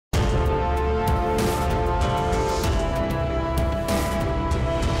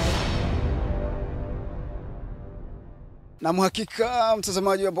Na mhakika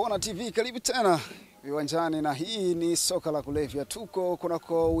mtazamaji wa Bona TV, karibu tena viwanjani, na hii ni soka la kulevya. Tuko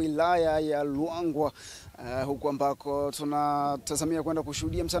kunako wilaya ya Luangwa, huku ambako tunatazamia kwenda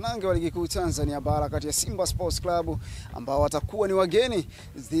kushuhudia mtanange wa ligi kuu Tanzania bara kati ya Simba Sports Club ambao watakuwa ni wageni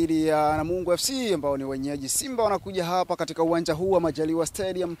dhidi ya Namungo FC ambao ni wenyeji. Simba wanakuja hapa katika uwanja huu wa Majaliwa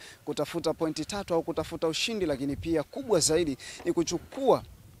Stadium kutafuta pointi 3 au kutafuta ushindi, lakini pia kubwa zaidi ni kuchukua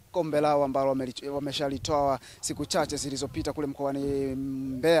kombe lao ambalo wameshalitoa siku chache zilizopita kule mkoani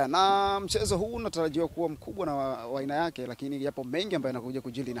Mbeya. Na mchezo huu unatarajiwa kuwa mkubwa na wa aina yake, lakini yapo mengi ambayo yanakuja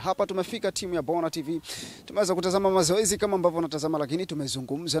kujili. Na hapa tumefika timu ya Bona TV. Tumeweza kutazama mazoezi kama ambavyo unatazama, lakini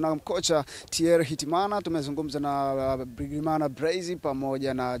tumezungumza na kocha Hitimana, tumezungumza na Bigirimana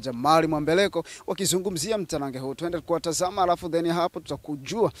pamoja na Mwambereko wakizungumzia mtanange huu. Tuende kuwatazama, alafu then hapo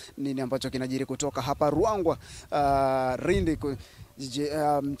tutakujua nini ambacho kinajiri kutoka hapa Ruangwa, Rindi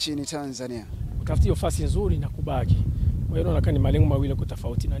nchini Tanzania. Kutafuta nafasi nzuri na kubaki. Kwa hiyo naona ni malengo mawili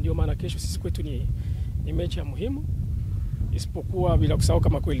tofauti, na ndio maana kesho sisi kwetu ni mechi ya muhimu. Isipokuwa bila kusahau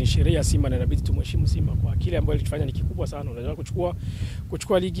kama kweli sheria ya Simba, na inabidi tumheshimu Simba kwa kile ambacho alifanya ni kikubwa sana. Unajua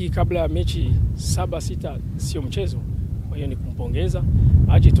kuchukua ligi kabla ya mechi 7-6 sio mchezo. Kwa hiyo ni kumpongeza,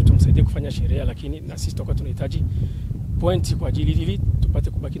 aje tu tumsaidie kufanya sheria, lakini na sisi tutakuwa tunahitaji pointi kwa ajili ili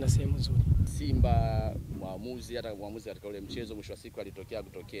tupate kubaki na sehemu nzuri. Simba mwamuzi katika ule mchezo mwisho wa siku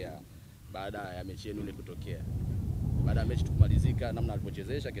alitokea baada ya mechi yenu ile kutokea. Baada ya mechi kumalizika, namna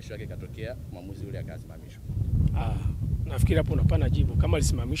alipochezesha, kesho yake katokea mwamuzi yule akasimamishwa. Nafikiri hapo unapana jibu. Kama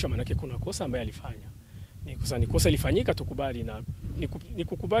alisimamishwa maana yake kuna kosa ambaye alifanya. Ni kosa lifanyika, tukubali, na ni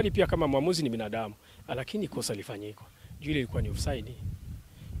kukubali pia kama mwamuzi ni binadamu, lakini kosa lifanyika. Juu ile ilikuwa ni offside.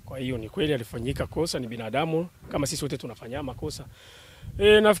 Kwa hiyo ni kweli alifanyika kosa, ni binadamu kama sisi wote tunafanya makosa.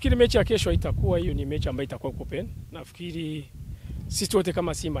 Nafikiri mechi ya kesho itakuwa hiyo ni mechi ambayo itakuwa open. Nafikiri sisi wote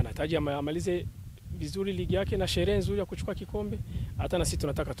kama Simba nataji amalize vizuri ligi yake na sherehe nzuri ya kuchukua kikombe. Hata na sisi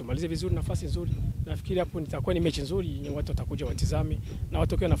tunataka tumalize vizuri, nafasi nzuri. Nafikiri hapo itakuwa ni mechi nzuri yenye watu watakuja watizame na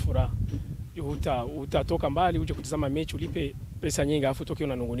watoke na furaha. Utatoka mbali uje kutazama mechi, ulipe pesa nyingi afu utoke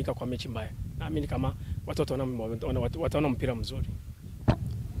unanungunika kwa mechi mbaya. Naamini kama watu wataona mpira mzuri.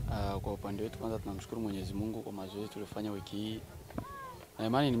 Kwa upande wetu kwanza tunamshukuru Mwenyezi Mungu kwa mazoezi tuliyofanya wiki hii. Na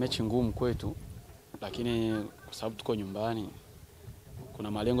imani ni mechi ngumu kwetu, lakini kwa sababu tuko nyumbani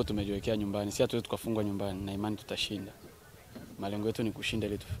kuna malengo tumejiwekea nyumbani. Si hatuwezi tukafungwa nyumbani, na imani tutashinda. Malengo yetu ni kushinda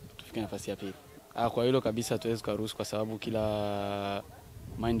ili tufike nafasi ya pili. Kwa hilo kabisa tuwezi kuruhusu, kwa sababu kila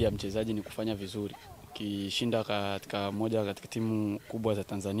mind ya mchezaji ni kufanya vizuri. Ukishinda katika moja katika timu kubwa za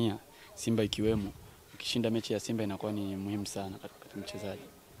Tanzania, Simba ikiwemo, ukishinda mechi ya Simba inakuwa ni muhimu sana katika mchezaji.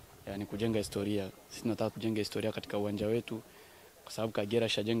 Yaani kujenga historia. Sisi tunataka kujenga historia katika uwanja wetu, kwa sababu Kagera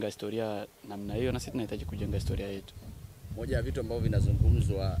shajenga historia namna hiyo, na sisi tunahitaji kujenga historia yetu. Moja ya vitu ambavyo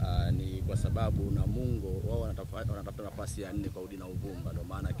vinazungumzwa ni kwa sababu Namungo wao wanatafuta nafasi ya 4 kwa udi na uvumba, ndio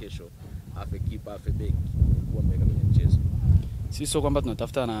maana kesho afe kipa afe beki kwa mbele kwenye mchezo. Sisi sio kwamba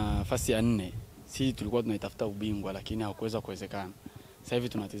tunatafuta nafasi ya 4, sisi tulikuwa tunaitafuta ubingwa, lakini hakuweza kuwezekana. Sasa hivi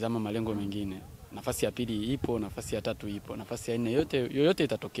tunatizama malengo mengine. Nafasi ya pili ipo, nafasi ya 3 ipo, nafasi ya 4 yoyote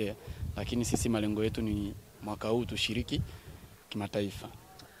itatokea, lakini sisi malengo yetu ni mwaka huu tushiriki kimataifa.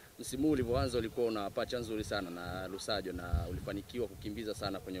 Msimu ulivyoanza ulikuwa una pacha nzuri sana na Lusajo, na ulifanikiwa kukimbiza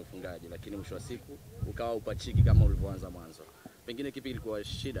sana kwenye ufungaji, lakini mwisho wa siku ukawa upachiki kama ulivyoanza mwanzo. Pengine kipi kilikuwa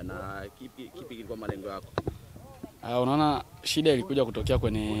shida na kipi kilikuwa malengo yako? Unaona shida ilikuja kutokea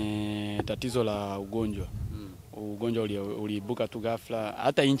kwenye tatizo la ugonjwa. Ugonjwa uliibuka tu ghafla.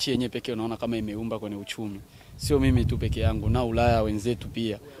 Hata nchi yenyewe pekee unaona kama imeumba kwenye uchumi. Sio mimi tu peke yangu, na Ulaya wenzetu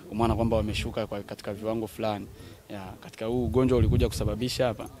pia umeona kwamba wameshuka katika viwango fulani. Katika huu ugonjwa ulikuja kusababisha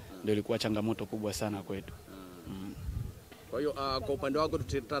hapa, ndio ilikuwa changamoto kubwa sana kwetu. Kwa hiyo kwa upande wako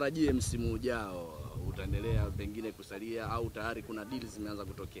tutarajie msimu ujao utaendelea pengine kusalia, au tayari kuna deals zimeanza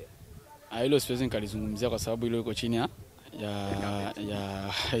kutokea? Hilo siwezi nikalizungumzia kwa sababu hilo liko chini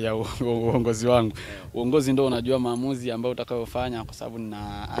ya uongozi wangu. Uongozi ndio unajua maamuzi ambayo utakayofanya, kwa sababu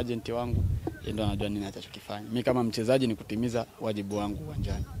na agent wangu ndio anajua nini atachokifanya. Mimi kama mchezaji ni kutimiza wajibu wangu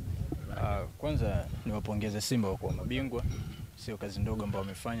uwanjani. Kwanza niwapongeze Simba kwa mabingwa. Sio kazi ndogo ambayo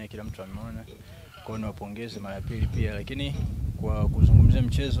wamefanya, kila mtu ameona. Kwa hiyo niwapongeze mara ya pili pia, lakini kwa kuzungumzia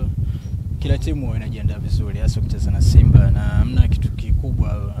mchezo, kila timu inajiandaa vizuri, hasa kucheza na Simba, na hamna kitu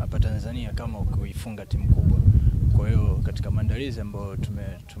kikubwa hapa Tanzania kama kuifunga timu kubwa. Kwa hiyo katika maandalizi ambayo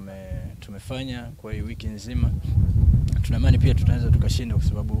tumefanya kwa hii wiki nzima, tunaamini pia tunaweza tukashinda, kwa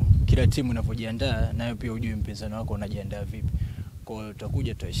sababu kila timu inavyojiandaa nayo pia ujue mpinzani wako unajiandaa vipi. Kwa hiyo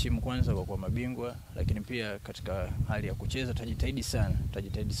tutakuja tuheshimu kwanza kwa mabingwa, lakini pia katika hali ya kucheza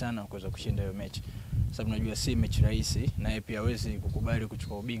tutajitahidi sana kuweza kushinda hiyo mechi. Sababu najua si mechi rahisi, na yeye pia hawezi kukubali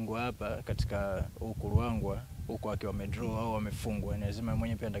kuchukua ubingwa hapa katika huku Ruangwa huko akiwa wamedraw au wamefungwa, ni lazima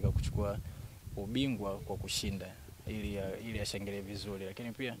mwenyewe pia anataka kuchukua ubingwa kwa kushinda ili ashangilie vizuri.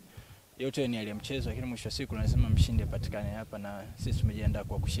 Lakini pia yote ni hali ya mchezo, lakini mwisho wa siku lazima mshindi apatikane hapa, na sisi tumejiandaa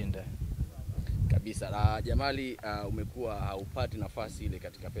kwa kushinda kabisa. Na Jamali, umekuwa haupati nafasi ile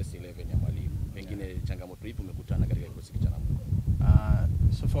katika first 11 ya mwalimu. Pengine changamoto ipi umekutana katika kikosi cha Namungo?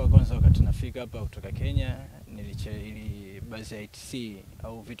 So far kwanza wakati nafika hapa kutoka Kenya ili baadhi ya ITC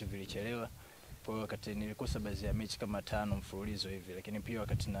au vitu vilichelewa. Kwa wakati nilikosa baadhi ya mechi kama 5 mfululizo hivi, lakini pia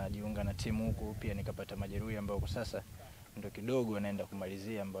wakati najiunga na timu huku pia nikapata majeruhi ambayo kwa sasa ndio kidogo anaenda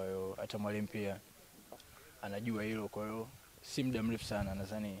kumalizia, ambayo hata mwalimu pia anajua hilo. Kwa hiyo si muda mrefu sana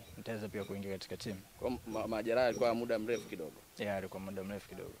nadhani nitaweza pia kuingia katika timu. Kwa majeraha yalikuwa muda mrefu kidogo. Alikuwa muda mrefu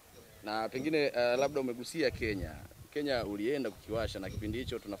kidogo. Na pengine labda umegusia Kenya ulienda kukiwasha, na kipindi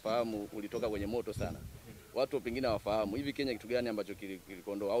hicho tunafahamu ulitoka kwenye moto sana. Watu pengine hawafahamu hivi Kenya kitu gani ambacho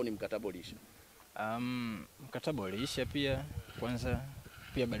kilikoondoa, au ni mkataba uliisha? Mkataba uliisha pia. Kwanza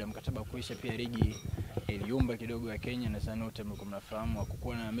pia baada ya mkataba kuisha pia ligi iliumba kidogo ya Kenya, na sana wote mlikuwa mnafahamu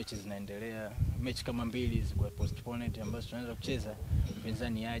hakukuwa na mechi zinaendelea. Mechi kama 2 zilikuwa postponed ambazo tunaweza kucheza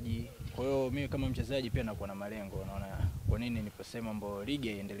mpinzani aji. Kwa hiyo mimi kama mchezaji pia nakuwa na malengo, naona kwa nini niposema mbona ligi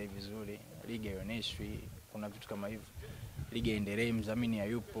iendelee vizuri, ligi ioneshwi, kuna vitu kama hivyo. Ligi iendelee, mdhamini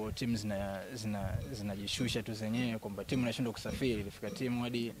hayupo, timu zinajishusha tu zenyewe, kwamba timu inashindwa kusafiri. Ilifika timu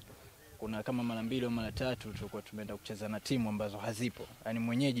hadi kuna kama mara 2 au mara 3 tulikuwa tumeenda kucheza na timu ambazo hazipo, yani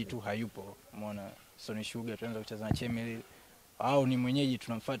mwenyeji tu hayupo. Umeona Sony Sugar tunaanza kucheza na Chemeli, au ni mwenyeji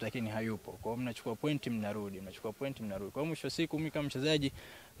tunamfuata lakini hayupo. Kwa hiyo mnachukua point mnarudi, mnachukua point mnarudi. Kwa hiyo mwisho wa siku mimi kama mchezaji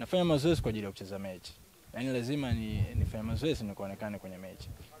nafanya mazoezi kwa ajili ya kucheza mechi. Yani lazima nifanye mazoezi nikuonekane kwenye mechi.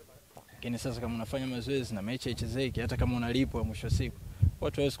 Lakini sasa kama unafanya mazoezi na mechi haichezeki, hata kama unalipwa, mwisho wa siku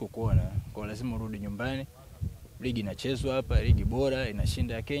watu hawezi kukuona. Kwa hiyo lazima urudi nyumbani. Ligi inachezwa hapa, ligi bora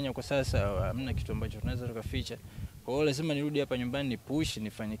inashinda ya Kenya kwa sasa, hamna kitu ambacho tunaweza tukaficha. Kwa hiyo lazima nirudi hapa nyumbani, ni push,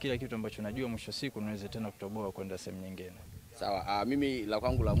 nifanye kila kitu ambacho najua mwisho siku niweze tena kutoboa kwenda sehemu nyingine. Sawa, mimi la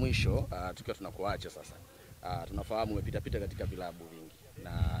kwangu la mwisho, tukiwa tunakuacha sasa. Tunafahamu umepita katika vilabu vingi,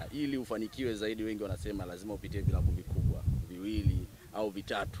 na ili ufanikiwe zaidi wengi wanasema lazima upitie vilabu vikubwa 2 au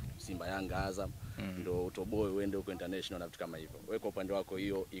 3, Simba, Yanga, Azam, ndio utoboe uende huko international na vitu kama hivyo. Wewe kwa upande wako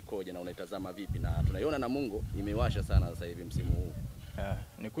hiyo ikoje na unaitazama vipi? Na tunaiona Namungo imewasha sana sasa hivi msimu huu.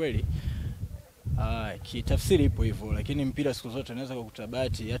 Ni kweli. Kitafsiri ipo hivyo, lakini mpira siku zote unaweza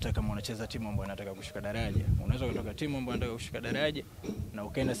kukutabati hata kama unacheza timu ambayo inataka kushuka daraja. Unaweza kutoka timu ambayo inataka kushuka daraja na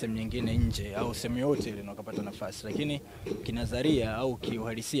ukaenda sehemu nyingine nje au sehemu yote ile na ukapata nafasi. Lakini kinadharia au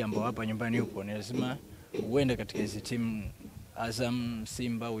kiuhalisia ambao hapa nyumbani yupo, ni lazima uende katika hizo timu Azam,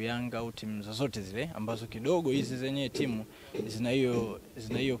 Simba au Yanga au timu zozote zile ambazo kidogo hizi zenye timu zina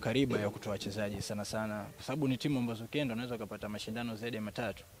hiyo kariba ya kutoa wachezaji sana, kwa sababu ni timu ambazo ukienda unaweza kupata mashindano zaidi ya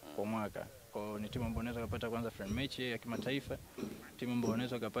 3 kwa mwaka. Kwa ni timu ambayo unaweza kupata kwanza friend match ya kimataifa, timu ambayo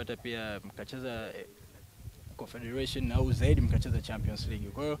unaweza kupata pia mkacheza Confederation au zaidi mkacheza Champions League.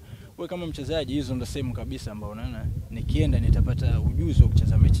 Kwa hiyo wewe kama mchezaji hizo ndo sehemu kabisa ambao unaona nikienda nitapata ujuzi wa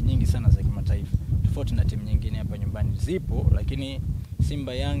kucheza mechi nyingi sana za kimataifa. Tofauti na timu nyingine hapa nyumbani zipo, lakini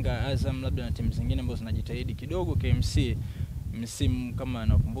Simba, Yanga, Azam labda na timu zingine ambazo zinajitahidi kidogo. KMC msimu kama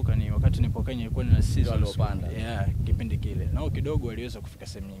nakumbuka ni wakati nipo Kenya ilikuwa ni season kipindi kile, nao kidogo waliweza kufika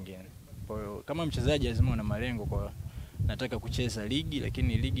sehemu nyingine. Kwa hiyo kama mchezaji lazima una malengo, kwa nataka kucheza ligi,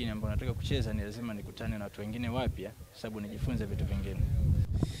 lakini ligi ambayo nataka kucheza ni lazima nikutane na watu wengine wapya sababu nijifunze vitu vingine.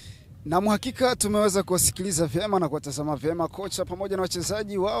 Na mhakika tumeweza kuwasikiliza vyema na kuwatazama vyema kocha pamoja na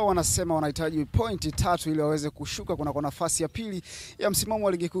wachezaji wao. Wanasema wanahitaji pointi 3 ili waweze kushuka kwa nafasi ya 2 ya msimamo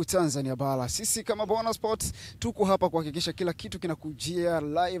wa ligi kuu Tanzania bara. Sisi kama Bona Sports tuko hapa kuhakikisha kila kitu kinakujia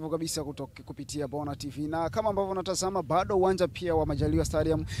live kabisa kupitia Bona TV. Na kama ambavyo unatazama bado uwanja pia wa Majaliwa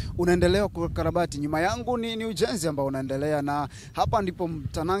Stadium unaendelea kukarabati. Nyuma yangu ni ujenzi ambao unaendelea, na hapa ndipo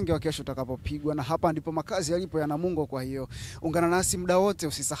mtanange wa kesho utakapopigwa, na hapa ndipo makazi yalipo ya Namungo. Kwa hiyo ungana nasi muda wote,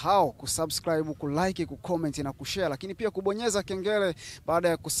 usisahau kusubscribe, kulike, kucomment na kushare, lakini pia kubonyeza kengele baada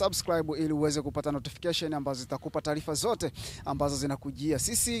ya kusubscribe ili uweze kupata notification ambazo zitakupa taarifa zote ambazo zinakujia.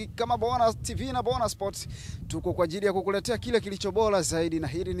 Sisi kama Bona TV na Bona Sports tuko kwa ajili ya kukuletea kile kilicho bora zaidi, na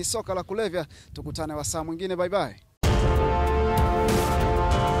hili ni soka la kulevya. Tukutane wasaa mwingine, bye bye.